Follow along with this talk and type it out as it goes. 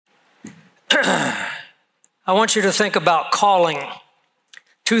I want you to think about calling.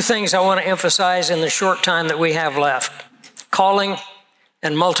 Two things I want to emphasize in the short time that we have left: calling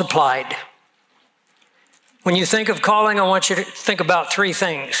and multiplied. When you think of calling, I want you to think about three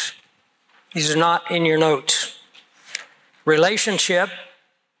things. These are not in your notes: relationship,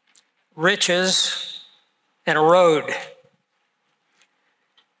 riches, and a road.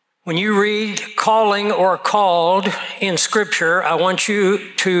 When you read calling or called in Scripture, I want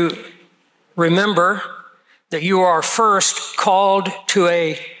you to remember that you are first called to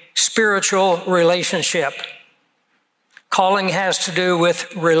a spiritual relationship. Calling has to do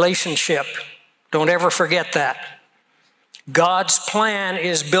with relationship. Don't ever forget that. God's plan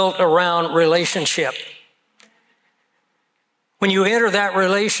is built around relationship. When you enter that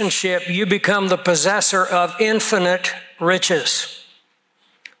relationship, you become the possessor of infinite riches.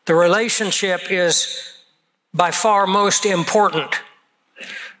 The relationship is by far most important,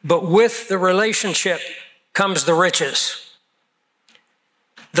 but with the relationship comes the riches.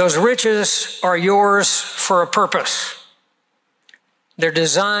 Those riches are yours for a purpose. They're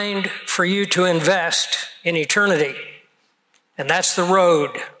designed for you to invest in eternity, and that's the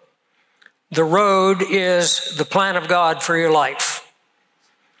road. The road is the plan of God for your life.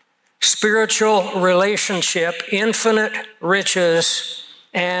 Spiritual relationship, infinite riches,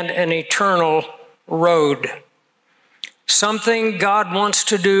 and an eternal road. Something God wants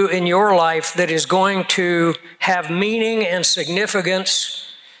to do in your life that is going to have meaning and significance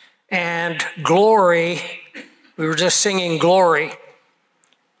and glory. We were just singing glory.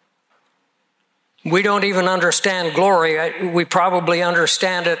 We don't even understand glory. We probably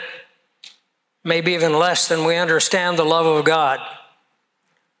understand it maybe even less than we understand the love of God.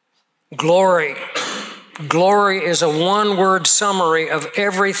 Glory. Glory is a one-word summary of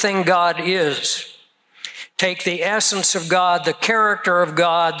everything God is. Take the essence of God, the character of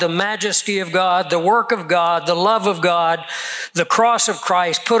God, the majesty of God, the work of God, the love of God, the cross of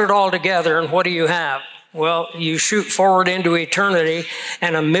Christ, put it all together, and what do you have? Well, you shoot forward into eternity,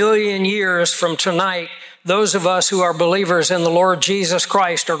 and 1,000,000 years from tonight, those of us who are believers in the Lord Jesus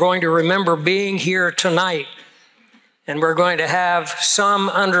Christ are going to remember being here tonight. And we're going to have some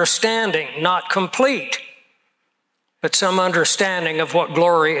understanding, not complete, but some understanding of what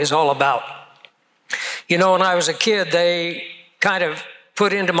glory is all about. You know, when I was a kid, they kind of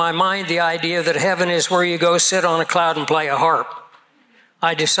put into my mind the idea that heaven is where you go sit on a cloud and play a harp.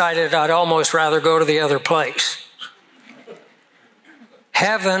 I decided I'd almost rather go to the other place.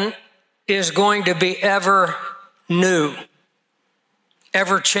 Heaven is going to be ever new,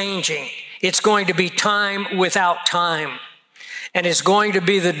 ever changing. It's going to be time without time. And it's going to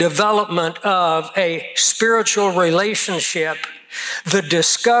be the development of a spiritual relationship, the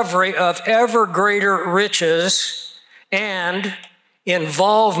discovery of ever greater riches, and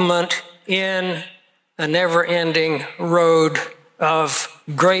involvement in a never-ending road of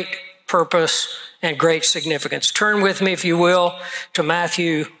great purpose and great significance. Turn with me, if you will, to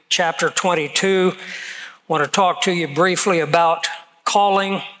Matthew chapter 22. I want to talk to you briefly about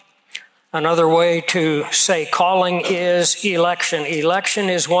calling. Another way to say calling is election. Election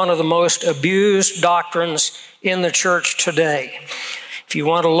is one of the most abused doctrines in the church today. If you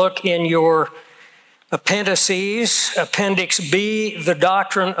want to look in your appendices, Appendix B, the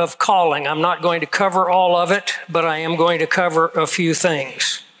doctrine of calling. I'm not going to cover all of it, but I am going to cover a few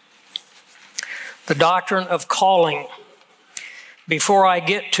things. The doctrine of calling. Before I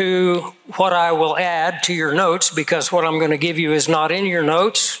get to what I will add to your notes, because what I'm going to give you is not in your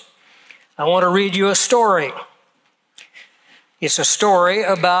notes, I want to read you a story. It's a story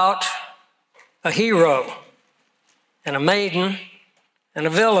about a hero and a maiden and a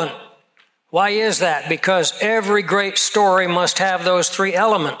villain. Why is that? Because every great story must have those three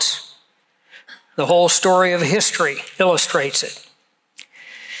elements. The whole story of history illustrates it.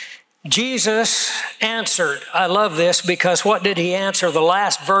 Jesus answered. I love this because what did he answer? The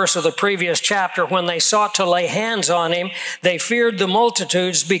last verse of the previous chapter, when they sought to lay hands on him, they feared the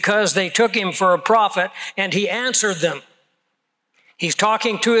multitudes because they took him for a prophet, and he answered them. He's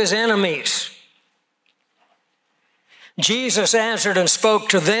talking to his enemies. Jesus answered and spoke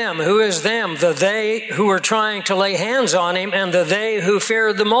to them. Who is them? The they who were trying to lay hands on him and the they who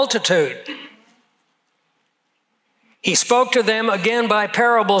feared the multitude. He spoke to them again by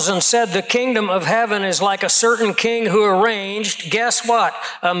parables and said, the kingdom of heaven is like a certain king who arranged, guess what?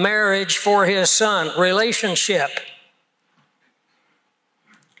 A marriage for his son. Relationship.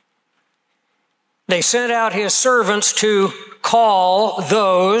 They sent out his servants to call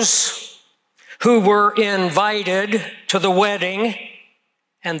those who were invited to the wedding,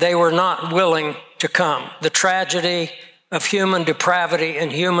 and they were not willing to come. The tragedy of human depravity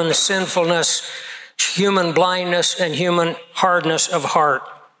and human sinfulness human blindness and human hardness of heart.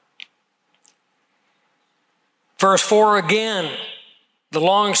 Verse 4 again, the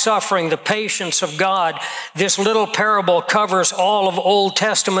long-suffering, the patience of God. This little parable covers all of Old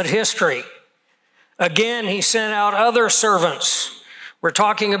Testament history. Again, he sent out other servants. We're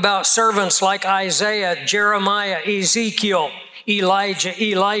talking about servants like Isaiah, Jeremiah, Ezekiel, Elijah,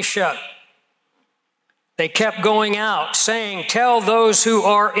 Elisha. They kept going out saying, tell those who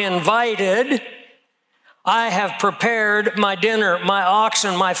are invited, I have prepared my dinner, my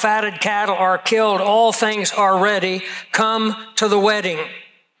oxen, my fatted cattle are killed, all things are ready, come to the wedding.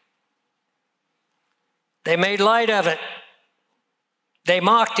 They made light of it. They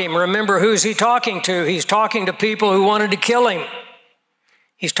mocked him. Remember, who's he talking to? He's talking to people who wanted to kill him.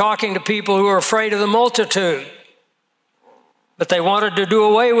 He's talking to people who are afraid of the multitude, but they wanted to do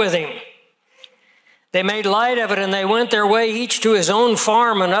away with him. They made light of it, and they went their way, each to his own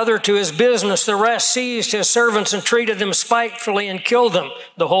farm, another to his business. The rest seized his servants and treated them spitefully and killed them.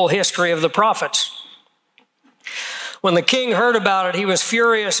 The whole history of the prophets. When the king heard about it, he was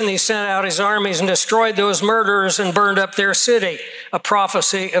furious, and he sent out his armies and destroyed those murderers and burned up their city. A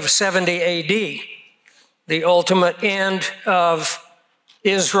prophecy of 70 AD, the ultimate end of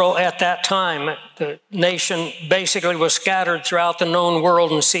Israel at that time. The nation basically was scattered throughout the known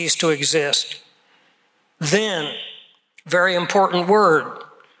world and ceased to exist. Then, very important word.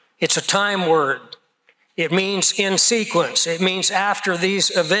 It's a time word. It means in sequence. It means after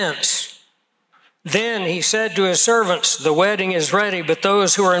these events. Then he said to his servants, the wedding is ready, but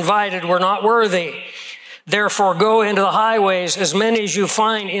those who are invited were not worthy. Therefore go into the highways, as many as you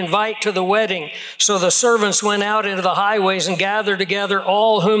find, invite to the wedding. So the servants went out into the highways and gathered together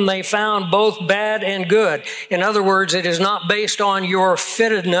all whom they found, both bad and good. In other words, it is not based on your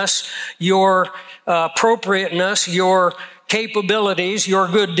fittedness, your appropriateness, your capabilities, your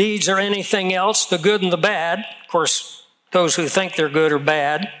good deeds, or anything else, the good and the bad. Of course, those who think they're good or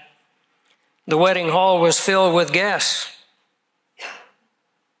bad. The wedding hall was filled with guests.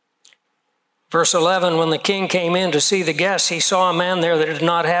 Verse 11, when the king came in to see the guests, he saw a man there that did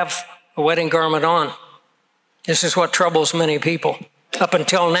not have a wedding garment on. This is what troubles many people. Up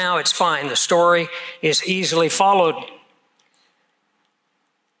until now, it's fine. The story is easily followed.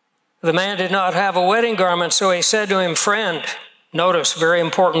 The man did not have a wedding garment, so he said to him, friend, notice, very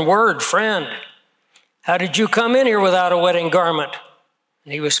important word, friend, how did you come in here without a wedding garment?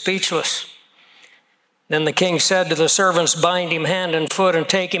 And he was speechless. Then the king said to the servants, bind him hand and foot and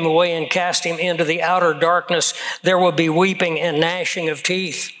take him away and cast him into the outer darkness. There will be weeping and gnashing of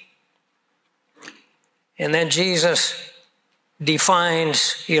teeth. And then Jesus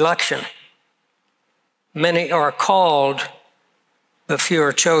defines election. Many are called, but few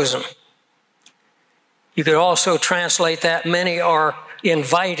are chosen. You could also translate that, many are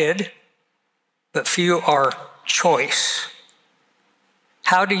invited, but few are choice.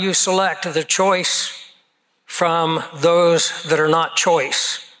 How do you select the choice from those that are not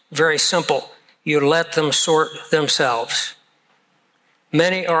choice? Very simple. You let them sort themselves.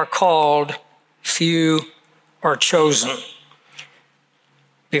 Many are called, few are chosen.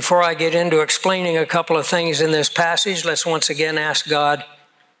 Before I get into explaining a couple of things in this passage, let's once again ask God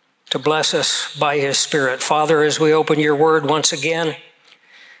to bless us by his Spirit. Father, as we open your word once again,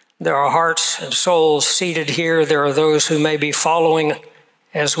 there are hearts and souls seated here. There are those who may be following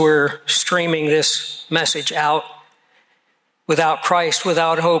as we're streaming this message out, without Christ,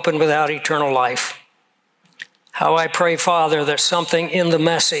 without hope, and without eternal life. How I pray, Father, that something in the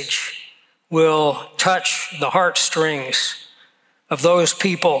message will touch the heartstrings of those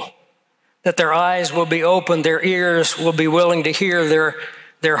people, that their eyes will be opened, their ears will be willing to hear,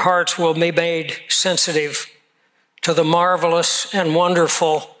 their hearts will be made sensitive to the marvelous and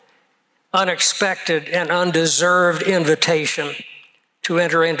wonderful, unexpected and undeserved invitation to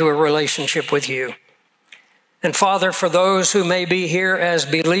enter into a relationship with you. And Father, for those who may be here as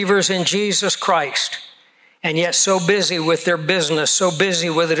believers in Jesus Christ, and yet so busy with their business, so busy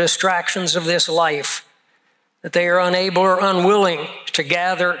with the distractions of this life, that they are unable or unwilling to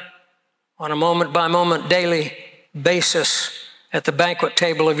gather on a moment-by-moment daily basis at the banquet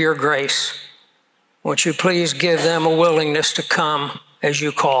table of your grace, won't you please give them a willingness to come as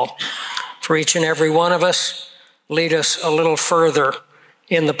you call. For each and every one of us, lead us a little further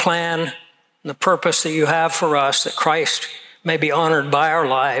in the plan and the purpose that you have for us, that Christ may be honored by our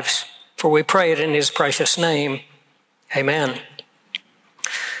lives. For we pray it in his precious name. Amen.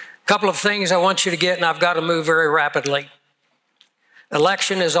 A couple of things I want you to get, and I've got to move very rapidly.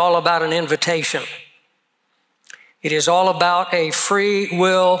 Election is all about an invitation. It is all about a free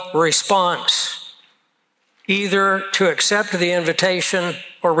will response, either to accept the invitation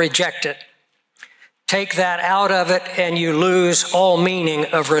or reject it. Take that out of it and you lose all meaning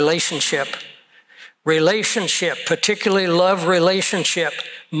of relationship. Relationship, particularly love relationship,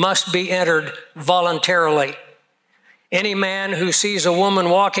 must be entered voluntarily. Any man who sees a woman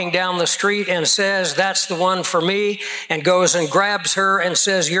walking down the street and says, "That's the one for me," and goes and grabs her and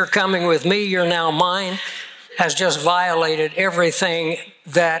says, "You're coming with me, you're now mine," has just violated everything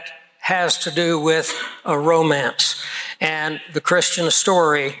that has to do with a romance. And the Christian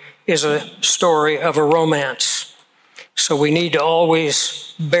story is a story of a romance. So we need to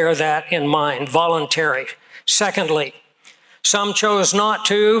always bear that in mind. Voluntary. Secondly, some chose not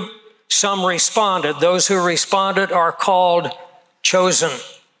to, some responded. Those who responded are called chosen.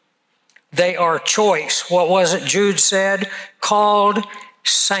 They are choice. What was it Jude said? Called,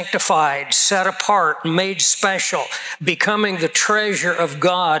 sanctified, set apart, made special, becoming the treasure of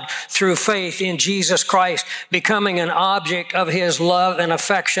God through faith in Jesus Christ, becoming an object of his love and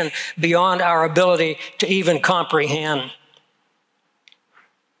affection beyond our ability to even comprehend.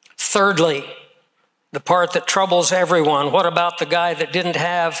 Thirdly, the part that troubles everyone, what about the guy that didn't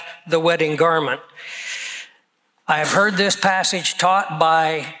have the wedding garment? I have heard this passage taught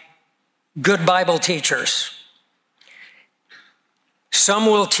by good Bible teachers. Some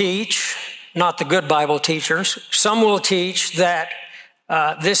will teach, not the good Bible teachers, some will teach that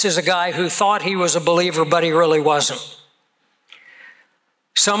this is a guy who thought he was a believer, but he really wasn't.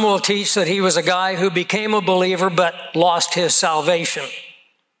 Some will teach that he was a guy who became a believer, but lost his salvation.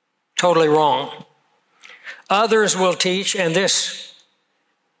 Totally wrong. Others will teach, and this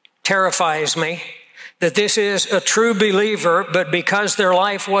terrifies me, that this is a true believer, but because their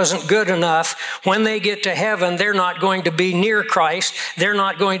life wasn't good enough, when they get to heaven, they're not going to be near Christ. They're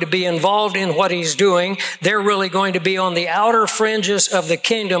not going to be involved in what he's doing. They're really going to be on the outer fringes of the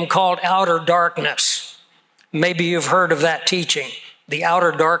kingdom called outer darkness. Maybe you've heard of that teaching, the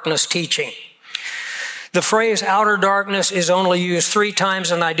outer darkness teaching. The phrase outer darkness is only used 3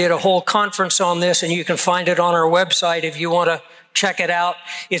 times, and I did a whole conference on this, and you can find it on our website if you want to check it out.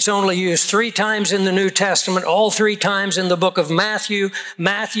 It's only used 3 times in the New Testament, all 3 times in the book of Matthew.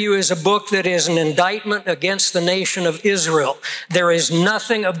 Matthew is a book that is an indictment against the nation of Israel. There is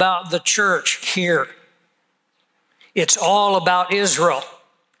nothing about the church here. It's all about Israel.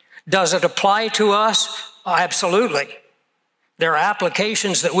 Does it apply to us? Absolutely. There are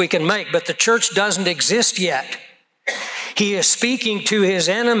applications that we can make, but the church doesn't exist yet. He is speaking to his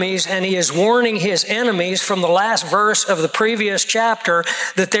enemies, and he is warning his enemies from the last verse of the previous chapter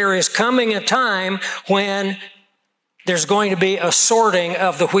that there is coming a time when there's going to be a sorting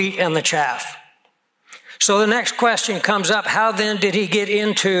of the wheat and the chaff. So the next question comes up, how then did he get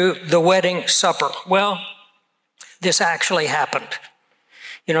into the wedding supper? Well, this actually happened.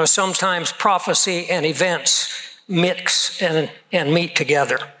 You know, sometimes prophecy and events mix and meet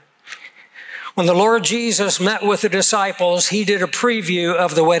together. When the Lord Jesus met with the disciples, he did a preview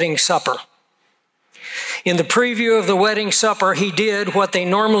of the wedding supper. In the preview of the wedding supper, he did what they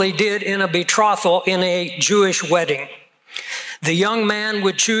normally did in a betrothal in a Jewish wedding. The young man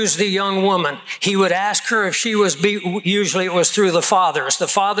would choose the young woman. He would ask her if she was, usually it was through the fathers. The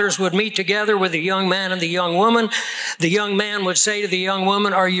fathers would meet together with the young man and the young woman. The young man would say to the young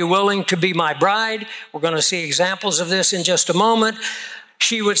woman, "Are you willing to be my bride?" We're going to see examples of this in just a moment.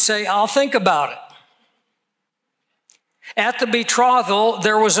 She would say, "I'll think about it." At the betrothal,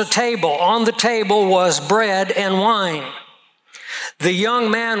 there was a table. On the table was bread and wine. The young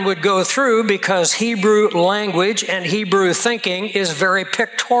man would go through, because Hebrew language and Hebrew thinking is very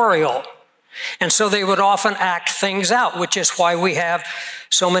pictorial. And so they would often act things out, which is why we have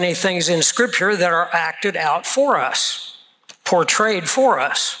so many things in Scripture that are acted out for us, portrayed for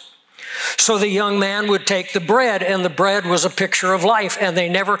us. So the young man would take the bread, and the bread was a picture of life, and they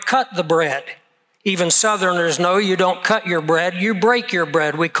never cut the bread. Even Southerners know you don't cut your bread, you break your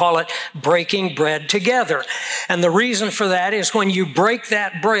bread. We call it breaking bread together. And the reason for that is when you break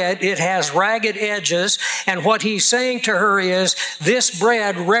that bread, it has ragged edges. And what he's saying to her is, this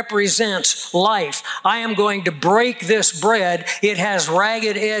bread represents life. I am going to break this bread. It has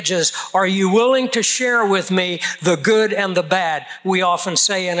ragged edges. Are you willing to share with me the good and the bad? We often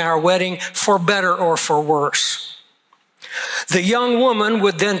say in our wedding, for better or for worse. The young woman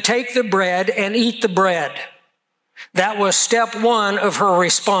would then take the bread and eat the bread. That was step 1 of her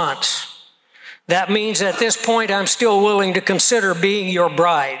response. That means at this point, I'm still willing to consider being your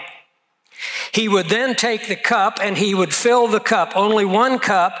bride. He would then take the cup and he would fill the cup, only 1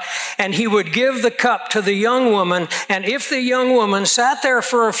 cup, and he would give the cup to the young woman. And if the young woman sat there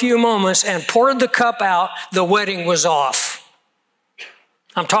for a few moments and poured the cup out, the wedding was off.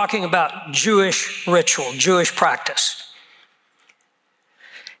 I'm talking about Jewish ritual, Jewish practice.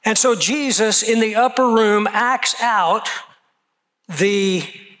 And so Jesus in the upper room acts out the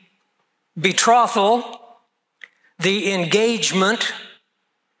betrothal, the engagement,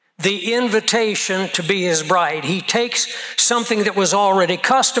 the invitation to be his bride. He takes something that was already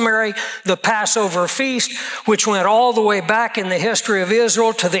customary, the Passover feast, which went all the way back in the history of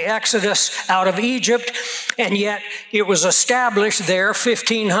Israel to the Exodus out of Egypt, and yet it was established there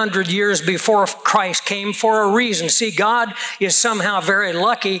 1,500 years before Christ came for a reason. See, God is somehow very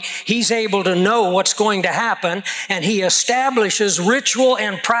lucky. He's able to know what's going to happen, and he establishes ritual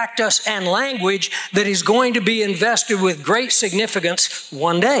and practice and language that is going to be invested with great significance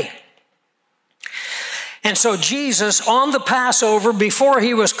one day. And so Jesus, on the Passover, before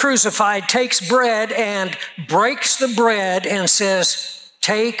he was crucified, takes bread and breaks the bread and says,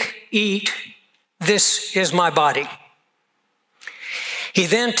 "Take, eat, this is my body." He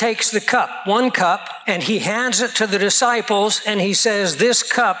then takes the cup, one cup, and he hands it to the disciples, and he says, "This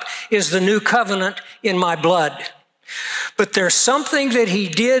cup is the new covenant in my blood." But there's something that he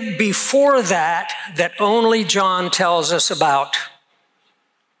did before that that only John tells us about.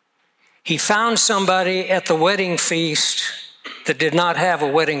 He found somebody at the wedding feast that did not have a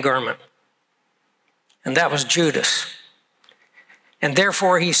wedding garment, and that was Judas. And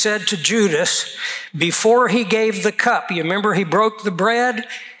therefore he said to Judas, before he gave the cup, you remember he broke the bread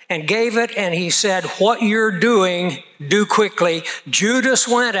and gave it, and he said, "What you're doing, do quickly." Judas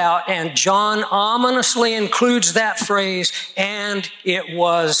went out, and John ominously includes that phrase, "and it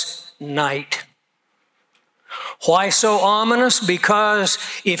was night." Why so ominous? Because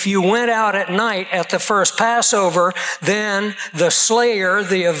if you went out at night at the first Passover, then the slayer,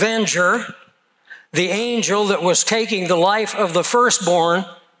 the avenger, the angel that was taking the life of the firstborn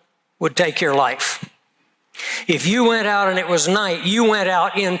would take your life. If you went out and it was night, you went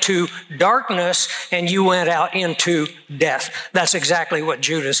out into darkness and you went out into death. That's exactly what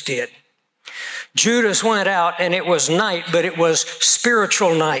Judas did. Judas went out and it was night, but it was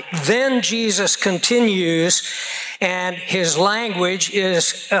spiritual night. Then Jesus continues, and his language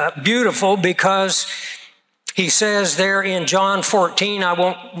is beautiful because he says there in John 14,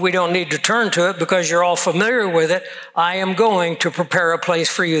 we don't need to turn to it because you're all familiar with it. "I am going to prepare a place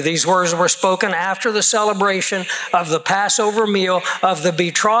for you." These words were spoken after the celebration of the Passover meal, of the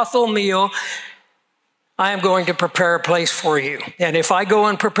betrothal meal. "I am going to prepare a place for you. And if I go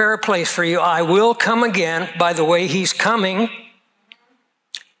and prepare a place for you, I will come again." By the way, he's coming,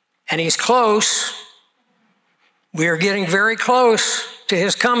 and he's close. We are getting very close to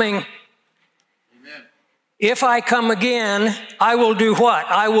his coming. Amen. "If I come again, I will do what?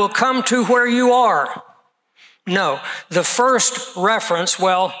 I will come to where you are." No, the first reference,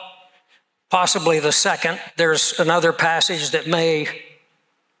 well, possibly the second. There's another passage that may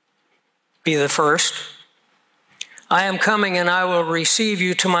be the first. "I am coming and I will receive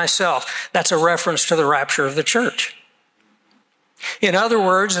you to myself." That's a reference to the rapture of the church. In other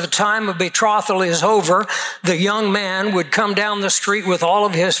words, the time of betrothal is over. The young man would come down the street with all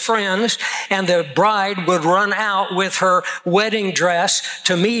of his friends, and the bride would run out with her wedding dress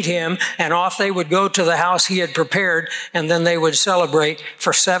to meet him, and off they would go to the house he had prepared, and then they would celebrate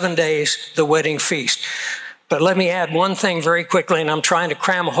for 7 days the wedding feast. But let me add one thing very quickly, and I'm trying to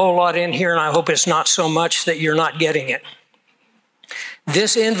cram a whole lot in here, and I hope it's not so much that you're not getting it.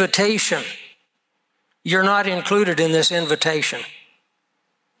 This invitation, you're not included in this invitation.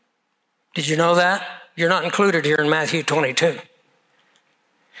 Did you know that? You're not included here in Matthew 22.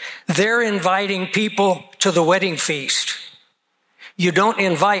 They're inviting people to the wedding feast. You don't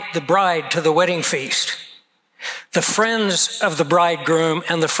invite the bride to the wedding feast. The friends of the bridegroom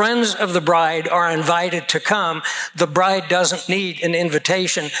and the friends of the bride are invited to come. The bride doesn't need an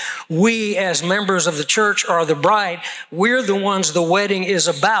invitation. We, as members of the church, are the bride. We're the ones the wedding is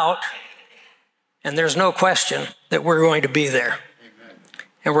about, and there's no question that we're going to be there. Amen.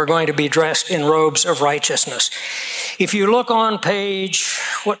 And we're going to be dressed in robes of righteousness. If you look on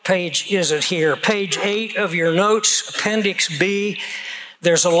what page is it here? Page 8 of your notes, Appendix B.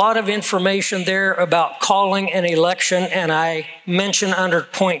 There's a lot of information there about calling and election, and I mention under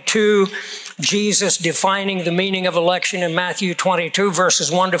point 2, Jesus defining the meaning of election in Matthew 22, verses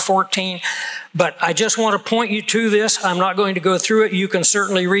 1 to 14. But I just want to point you to this. I'm not going to go through it. You can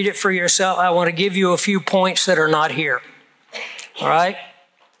certainly read it for yourself. I want to give you a few points that are not here. All right?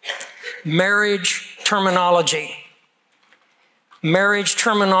 Marriage terminology. Marriage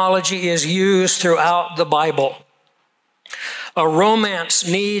terminology is used throughout the Bible. A romance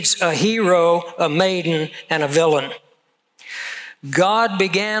needs a hero, a maiden, and a villain. God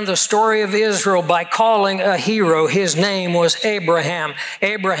began the story of Israel by calling a hero. His name was Abraham.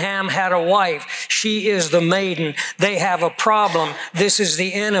 Abraham had a wife. She is the maiden. They have a problem. This is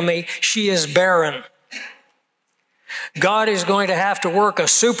the enemy. She is barren. God is going to have to work a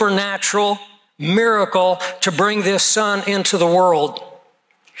supernatural miracle to bring this son into the world.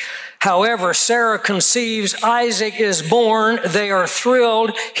 However, Sarah conceives, Isaac is born. They are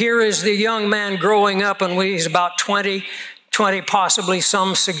thrilled. Here is the young man growing up, and he's about 20, possibly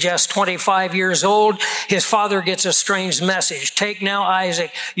some suggest 25 years old. His father gets a strange message. Take now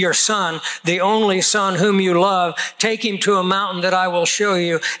Isaac, your son, the only son whom you love. Take him to a mountain that I will show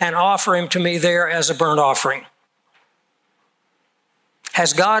you and offer him to me there as a burnt offering.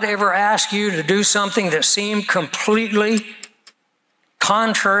 Has God ever asked you to do something that seemed completely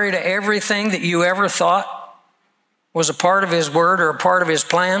contrary to everything that you ever thought was a part of his word or a part of his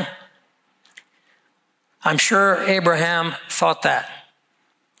plan? I'm sure Abraham thought that.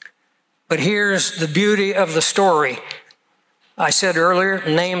 But here's the beauty of the story. I said earlier,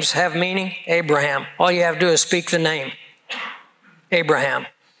 names have meaning. Abraham. All you have to do is speak the name. Abraham.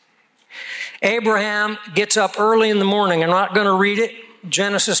 Abraham gets up early in the morning. I'm not going to read it.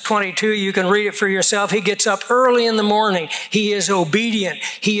 Genesis 22, you can read it for yourself. He gets up early in the morning. He is obedient.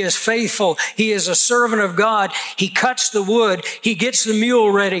 He is faithful. He is a servant of God. He cuts the wood. He gets the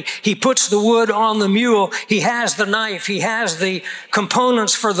mule ready. He puts the wood on the mule. He has the knife. He has the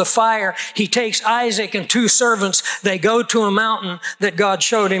components for the fire. He takes Isaac and 2 servants. They go to a mountain that God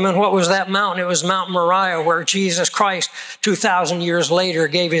showed him. And what was that mountain? It was Mount Moriah, where Jesus Christ, 2,000 years later,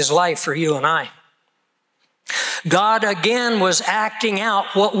 gave his life for you and I. God again was acting out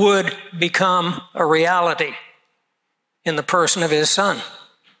what would become a reality in the person of his son.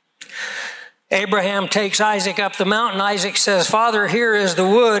 Abraham takes Isaac up the mountain. Isaac says, Father, here is the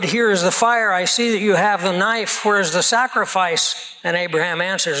wood, here is the fire. I see that you have the knife. Where is the sacrifice? And Abraham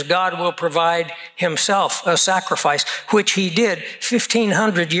answers, God will provide himself a sacrifice, which he did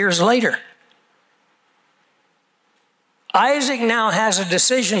 1,500 years later. Isaac now has a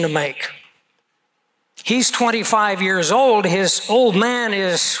decision to make. He's 25 years old. His old man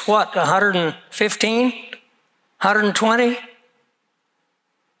is, 115? 120?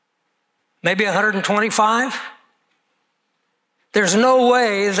 Maybe 125? There's no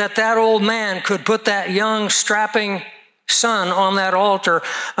way that old man could put that young, strapping son on that altar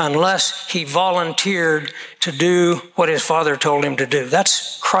unless he volunteered to do what his father told him to do.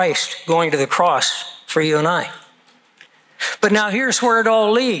 That's Christ going to the cross for you and I. But now here's where it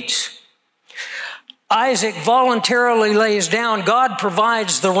all leads. Isaac voluntarily lays down. God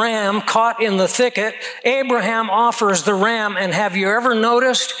provides the ram caught in the thicket. Abraham offers the ram. And have you ever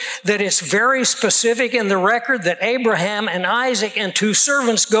noticed that it's very specific in the record that Abraham and Isaac and 2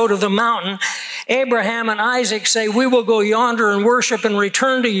 servants go to the mountain? Abraham and Isaac say, we will go yonder and worship and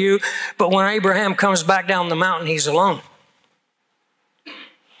return to you. But when Abraham comes back down the mountain, he's alone.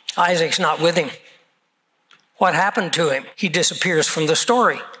 Isaac's not with him. What happened to him? He disappears from the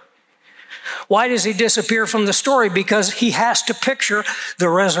story. Why does he disappear from the story? Because he has to picture the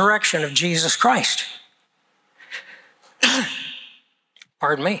resurrection of Jesus Christ.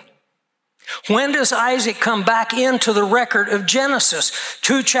 Pardon me. When does Isaac come back into the record of Genesis?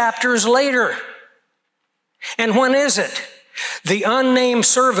 2 chapters later. And when is it? The unnamed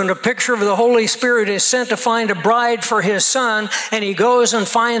servant, a picture of the Holy Spirit, is sent to find a bride for his son, and he goes and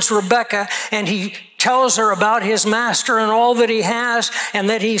finds Rebekah, and he tells her about his master and all that he has, and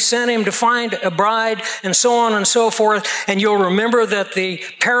that he sent him to find a bride, and so on and so forth. And you'll remember that the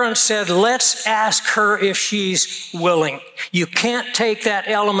parents said, let's ask her if she's willing. You can't take that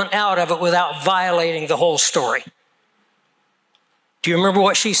element out of it without violating the whole story. Do you remember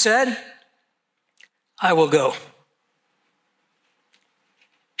what she said? I will go.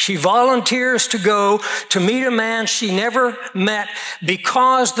 She volunteers to go to meet a man she never met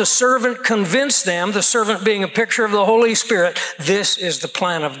because the servant convinced them, the servant being a picture of the Holy Spirit, this is the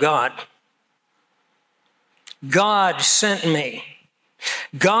plan of God. God sent me.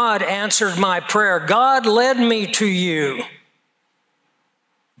 God answered my prayer. God led me to you.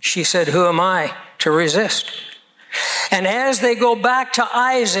 She said, who am I to resist? And as they go back to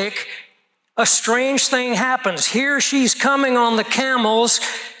Isaac, a strange thing happens. Here she's coming on the camels.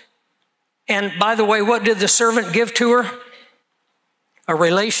 And by the way, what did the servant give to her? A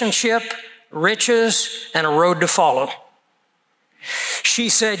relationship, riches, and a road to follow. She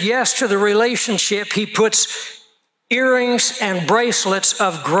said yes to the relationship. He puts earrings and bracelets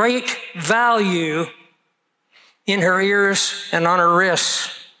of great value in her ears and on her wrists.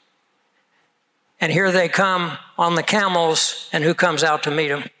 And here they come on the camels, and who comes out to meet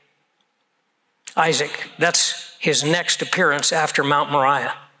them? Isaac. That's his next appearance after Mount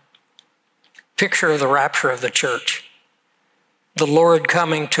Moriah. Picture of the rapture of the church. The Lord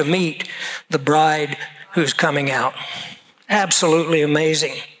coming to meet the bride who's coming out. Absolutely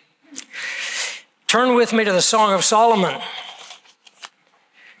amazing. Turn with me to the Song of Solomon.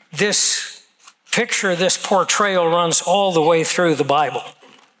 This picture, this portrayal runs all the way through the Bible.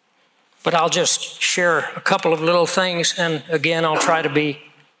 But I'll just share a couple of little things, and again, I'll try to be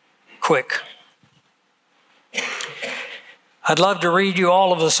quick. I'd love to read you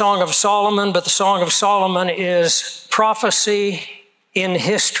all of the Song of Solomon, but the Song of Solomon is prophecy in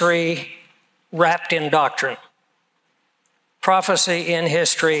history wrapped in doctrine. Prophecy in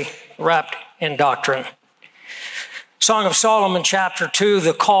history wrapped in doctrine. Song of Solomon, chapter 2,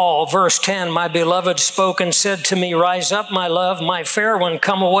 the call, verse 10, my beloved spoke and said to me, rise up, my love, my fair one,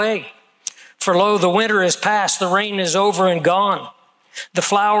 come away. For lo, the winter is past, the rain is over and gone. The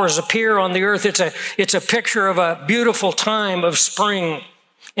flowers appear on the earth. It's a picture of a beautiful time of spring,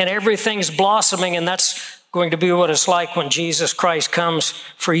 and everything's blossoming, and that's going to be what it's like when Jesus Christ comes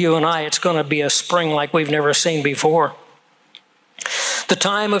for you and I. It's going to be a spring like we've never seen before. The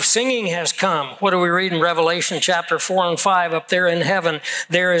time of singing has come. What do we read in Revelation chapter 4 and 5? Up there in heaven,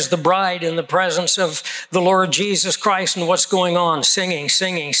 there is the bride in the presence of the Lord Jesus Christ, and what's going on? Singing,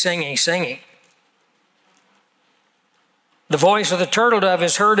 singing, singing, singing. The voice of the turtle dove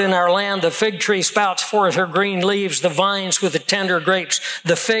is heard in our land. The fig tree spouts forth her green leaves, the vines with the tender grapes.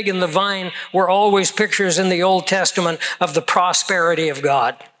 The fig and the vine were always pictures in the Old Testament of the prosperity of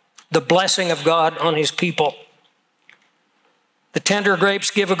God, the blessing of God on his people. The tender grapes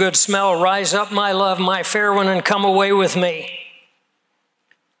give a good smell. Rise up, my love, my fair one, and come away with me.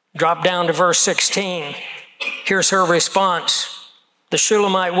 Drop down to verse 16. Here's her response. The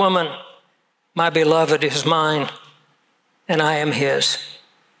Shulamite woman, my beloved is mine, and I am his.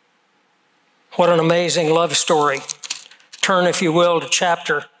 What an amazing love story. Turn, if you will, to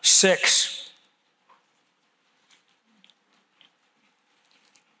chapter 6.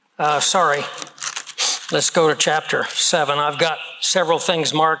 Let's go to chapter 7. I've got several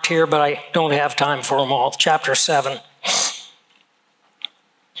things marked here, but I don't have time for them all. Chapter 7.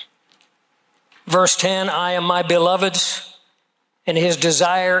 Verse 10, I am my beloved's, and his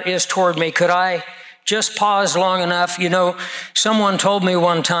desire is toward me. Could I just pause long enough? You know, someone told me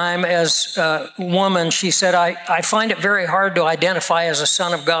one time as a woman, she said, I find it very hard to identify as a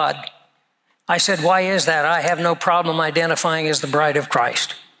son of God. I said, why is that? I have no problem identifying as the bride of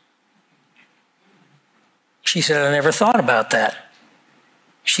Christ. She said, I never thought about that.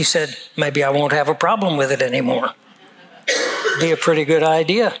 She said, maybe I won't have a problem with it anymore. Be a pretty good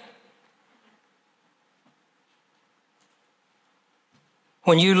idea.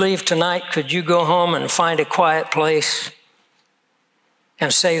 When you leave tonight, could you go home and find a quiet place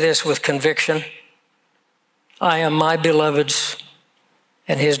and say this with conviction? I am my beloved's,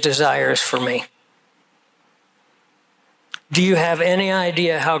 and his desire is for me. Do you have any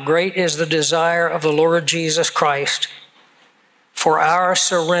idea how great is the desire of the Lord Jesus Christ for our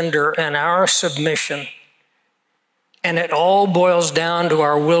surrender and our submission? And it all boils down to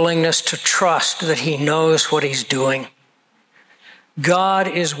our willingness to trust that he knows what he's doing. God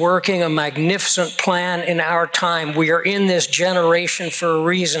is working a magnificent plan in our time. We are in this generation for a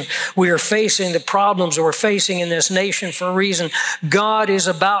reason. We are facing the problems we're facing in this nation for a reason. God is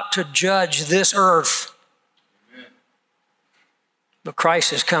about to judge this earth. But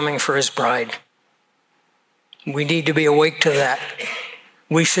Christ is coming for his bride. We need to be awake to that.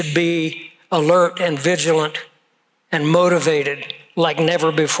 We should be alert and vigilant and motivated like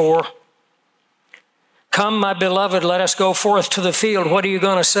never before. Come, my beloved, let us go forth to the field. What are you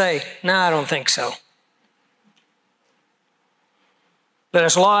going to say? No, I don't think so. Let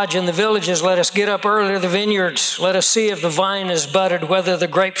us lodge in the villages. Let us get up early to the vineyards. Let us see if the vine is budded, whether the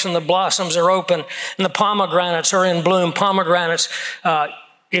grapes and the blossoms are open, and the pomegranates are in bloom. Pomegranates,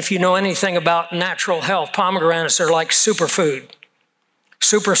 if you know anything about natural health, pomegranates are like superfood.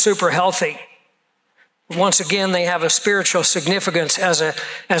 Super, super healthy. Once again, they have a spiritual significance as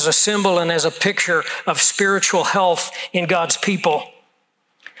a symbol and as a picture of spiritual health in God's people.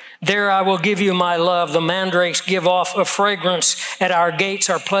 There I will give you my love. The mandrakes give off a fragrance. At our gates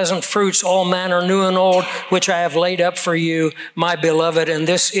are pleasant fruits, all manner new and old, which I have laid up for you, my beloved. And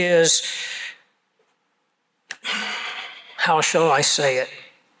this is, how shall I say it?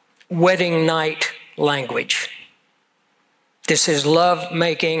 Wedding night language. This is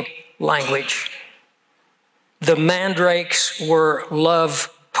love-making language. The mandrakes were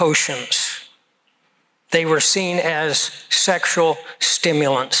love potions. They were seen as sexual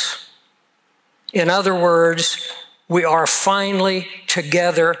stimulants. In other words, We are finally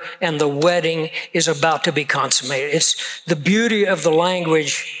together, and the wedding is about to be consummated. It's the beauty of the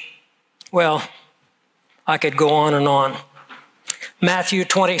language. Well, I could go on and on. Matthew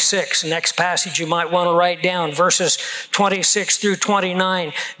 26, next passage you might want to write down, verses 26 through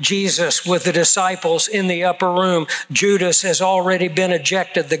 29. Jesus with the disciples in the upper room. Judas has already been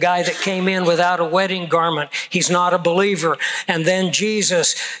ejected, the guy that came in without a wedding garment. He's not a believer. And then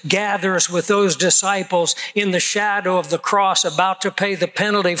Jesus gathers with those disciples in the shadow of the cross, about to pay the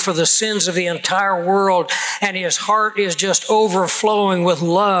penalty for the sins of the entire world. And his heart is just overflowing with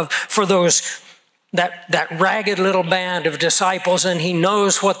love for that ragged little band of disciples, and he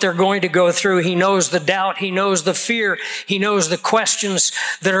knows what they're going to go through. He knows the doubt. He knows the fear. He knows the questions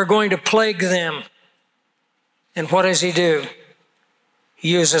that are going to plague them. And what does he do? He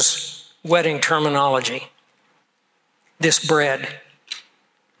uses wedding terminology. This bread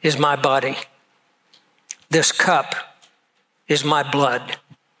is my body. This cup is my blood.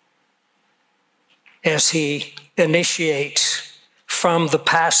 As he initiates from the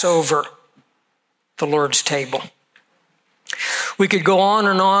Passover, the Lord's table. We could go on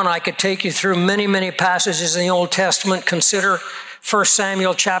and on. I could take you through many, many passages in the Old Testament. Consider 1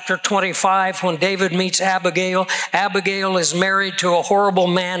 Samuel chapter 25 when David meets Abigail. Abigail is married to a horrible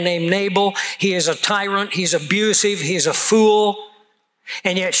man named Nabal. He is a tyrant. He's abusive. He's a fool.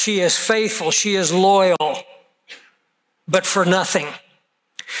 And yet she is faithful. She is loyal, but for nothing.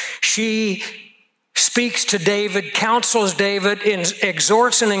 She speaks to David, counsels David,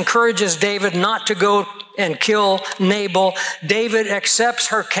 exhorts and encourages David not to go and kill Nabal. David accepts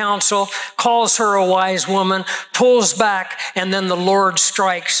her counsel, calls her a wise woman, pulls back, and then the Lord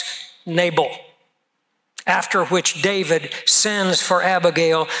strikes Nabal. After which David sends for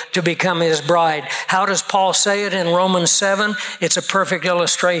Abigail to become his bride. How does Paul say it in Romans 7? It's a perfect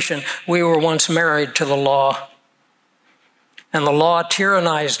illustration. We were once married to the law, and the law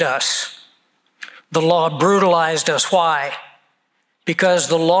tyrannized us. The law brutalized us. Why? Because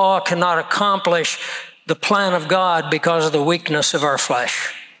the law cannot accomplish the plan of God because of the weakness of our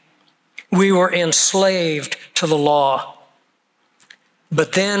flesh. We were enslaved to the law.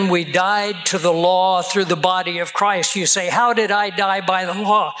 But then we died to the law through the body of Christ. You say, how did I die by the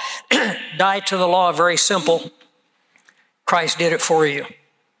law? Die to the law, very simple. Christ did it for you.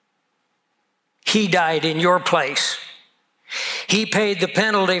 He died in your place. He paid the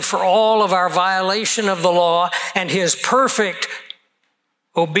penalty for all of our violation of the law, and his perfect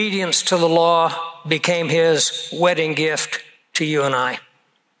obedience to the law became his wedding gift to you and I.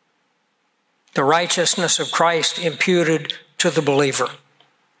 The righteousness of Christ imputed to the believer.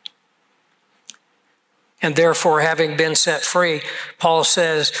 And therefore, having been set free, Paul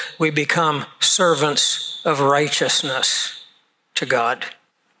says we become servants of righteousness to God.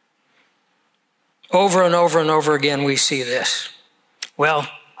 Over and over and over again, we see this. Well,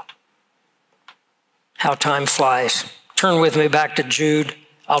 how time flies. Turn with me back to Jude.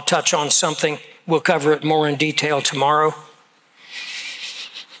 I'll touch on something. We'll cover it more in detail tomorrow.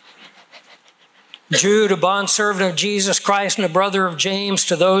 Jude, a bondservant of Jesus Christ and a brother of James,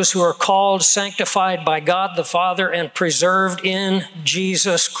 to those who are called, sanctified by God the Father, and preserved in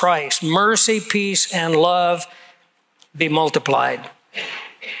Jesus Christ. Mercy, peace, and love be multiplied.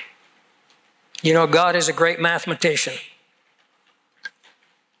 You know, God is a great mathematician.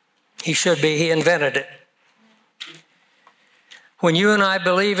 He should be. He invented it. When you and I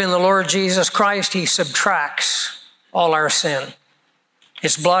believe in the Lord Jesus Christ, he subtracts all our sin.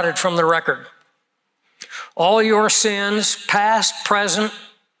 It's blotted from the record. All your sins, past, present,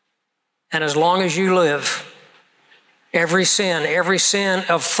 and as long as you live, every sin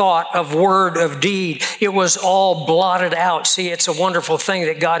of thought, of word, of deed, it was all blotted out. See, it's a wonderful thing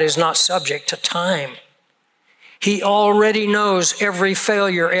that God is not subject to time. He already knows every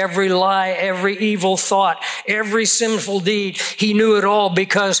failure, every lie, every evil thought, every sinful deed. He knew it all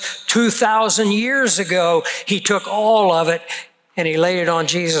because 2,000 years ago, he took all of it and he laid it on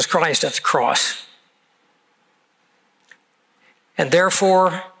Jesus Christ at the cross. And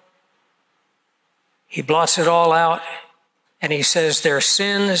therefore, he blots it all out, and he says, their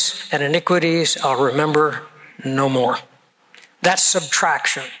sins and iniquities I'll remember no more. That's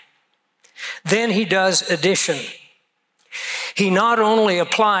subtraction. Then he does addition. He not only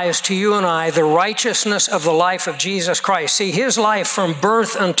applies to you and I the righteousness of the life of Jesus Christ. See, his life from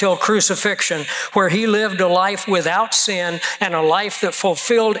birth until crucifixion, where he lived a life without sin and a life that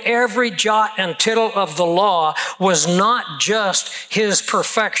fulfilled every jot and tittle of the law, was not just his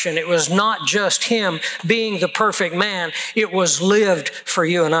perfection. It was not just him being the perfect man. It was lived for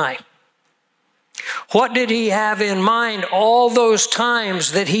you and I. What did he have in mind all those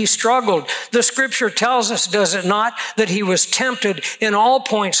times that he struggled? The scripture tells us, does it not, that he was tempted in all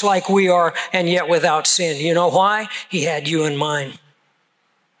points like we are, and yet without sin. You know why? He had you in mind.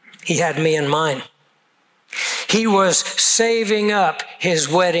 He had me in mind. He was saving up his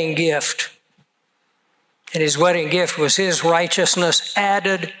wedding gift. And his wedding gift was his righteousness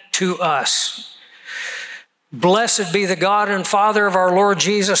added to us. Blessed be the God and Father of our Lord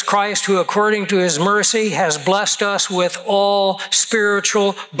Jesus Christ, who according to his mercy has blessed us with all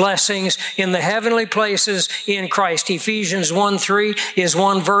spiritual blessings in the heavenly places in Christ. Ephesians 1:3 is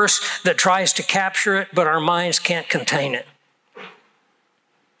one verse that tries to capture it, but our minds can't contain it.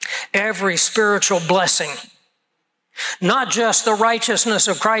 Every spiritual blessing, not just the righteousness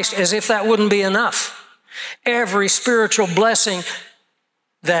of Christ, as if that wouldn't be enough. Every spiritual blessing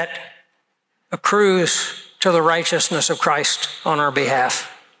that accrues to the righteousness of Christ on our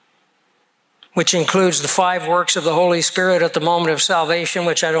behalf, which includes the 5 works of the Holy Spirit at the moment of salvation,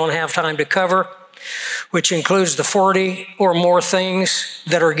 which I don't have time to cover, which includes the 40 or more things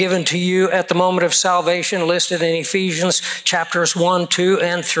that are given to you at the moment of salvation listed in Ephesians chapters 1, 2,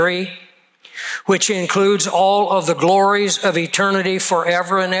 and 3, which includes all of the glories of eternity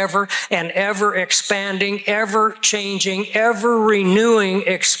forever and ever expanding, ever changing, ever renewing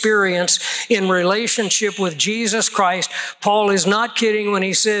experience in relationship with Jesus Christ. Paul is not kidding when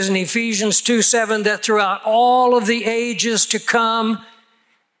he says in Ephesians 2:7 that throughout all of the ages to come,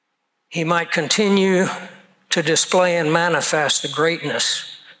 he might continue to display and manifest the greatness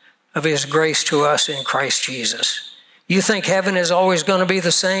of his grace to us in Christ Jesus. You think heaven is always going to be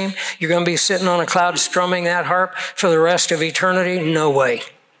the same? You're going to be sitting on a cloud strumming that harp for the rest of eternity? No way.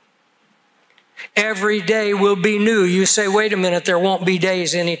 Every day will be new. You say, wait a minute, there won't be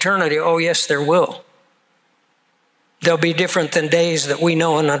days in eternity. Oh, yes, there will. They'll be different than days that we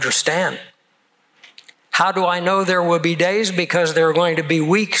know and understand. How do I know there will be days? Because there are going to be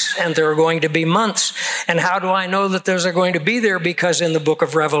weeks and there are going to be months. And how do I know that those are going to be there? Because in the book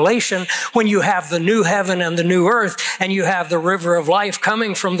of Revelation, when you have the new heaven and the new earth, and you have the river of life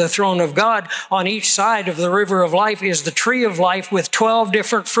coming from the throne of God, on each side of the river of life is the tree of life with 12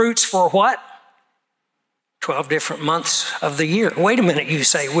 different fruits for what? 12 different months of the year. Wait a minute, you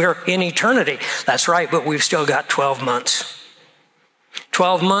say, we're in eternity. That's right, but we've still got 12 months.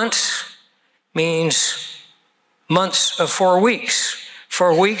 12 months means months of 4 weeks.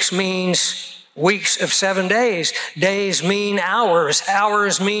 4 weeks means weeks of 7 days. Days mean hours.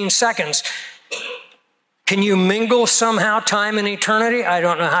 Hours mean seconds. Can you mingle somehow time and eternity? I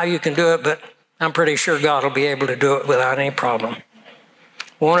don't know how you can do it, but I'm pretty sure God will be able to do it without any problem.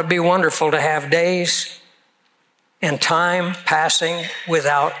 Won't it be wonderful to have days and time passing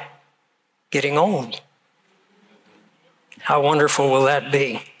without getting old? How wonderful will that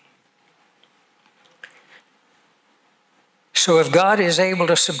be? So if God is able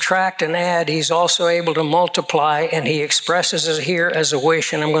to subtract and add, he's also able to multiply, and he expresses it here as a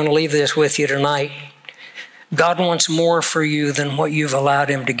wish, and I'm going to leave this with you tonight. God wants more for you than what you've allowed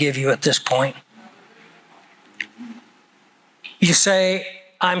him to give you at this point. You say,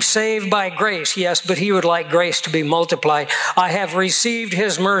 I'm saved by grace. Yes, but he would like grace to be multiplied. I have received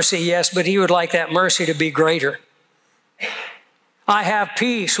his mercy. Yes, but he would like that mercy to be greater. I have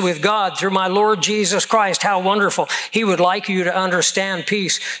peace with God through my Lord Jesus Christ. How wonderful. He would like you to understand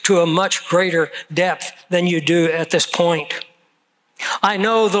peace to a much greater depth than you do at this point. I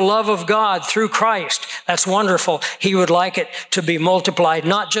know the love of God through Christ. That's wonderful. He would like it to be multiplied,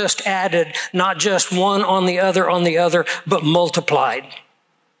 not just added, not just one on the other, but multiplied.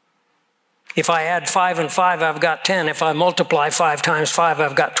 If I add 5 and 5, I've got 10. If I multiply 5 times 5,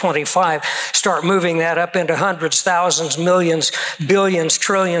 I've got 25. Start moving that up into hundreds, thousands, millions, billions,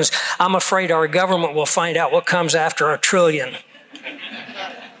 trillions. I'm afraid our government will find out what comes after a trillion.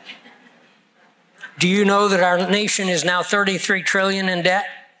 Do you know that our nation is now 33 trillion in debt?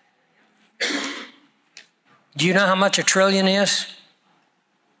 Do you know how much a trillion is?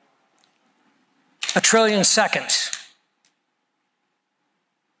 A trillion seconds.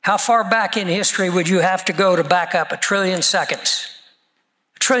 How far back in history would you have to go to back up a trillion seconds?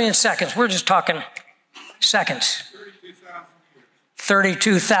 A trillion seconds. We're just talking seconds.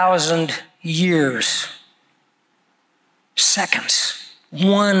 32,000 years. Seconds.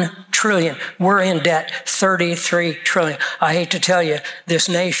 1 trillion. We're in debt 33 trillion. I hate to tell you, this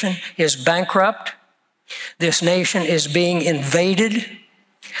nation is bankrupt. This nation is being invaded.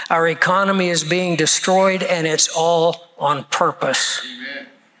 Our economy is being destroyed, and it's all on purpose. Amen.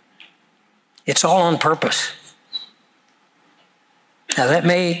 It's all on purpose. Now that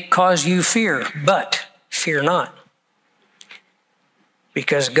may cause you fear, but fear not.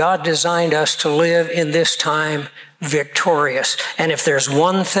 because God designed us to live in this time victorious. And if there's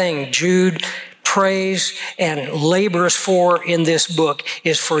one thing Jude prays and labors for in this book,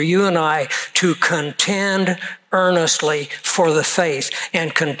 is for you and I to contend earnestly for the faith.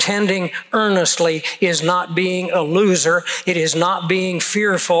 And contending earnestly is not being a loser. It is not being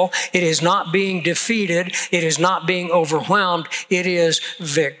fearful. It is not being defeated. It is not being overwhelmed. It is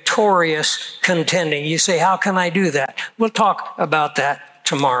victorious contending. You say, how can I do that? We'll talk about that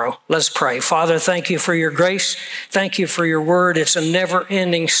tomorrow. Let's pray. Father, thank you for your grace. Thank you for your word. It's a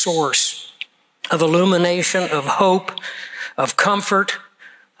never-ending source of illumination, of hope, of comfort,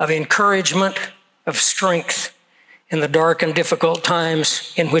 of encouragement, of strength in the dark and difficult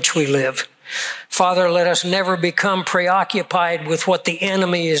times in which we live. Father, let us never become preoccupied with what the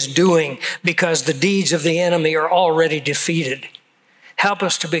enemy is doing, because the deeds of the enemy are already defeated. Help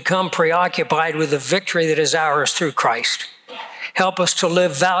us to become preoccupied with the victory that is ours through Christ. Help us to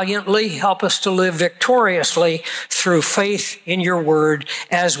live valiantly. Help us to live victoriously through faith in your word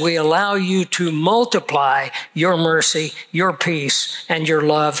as we allow you to multiply your mercy, your peace, and your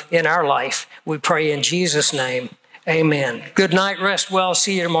love in our life. We pray in Jesus' name. Amen. Good night. Rest well.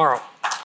 See you tomorrow.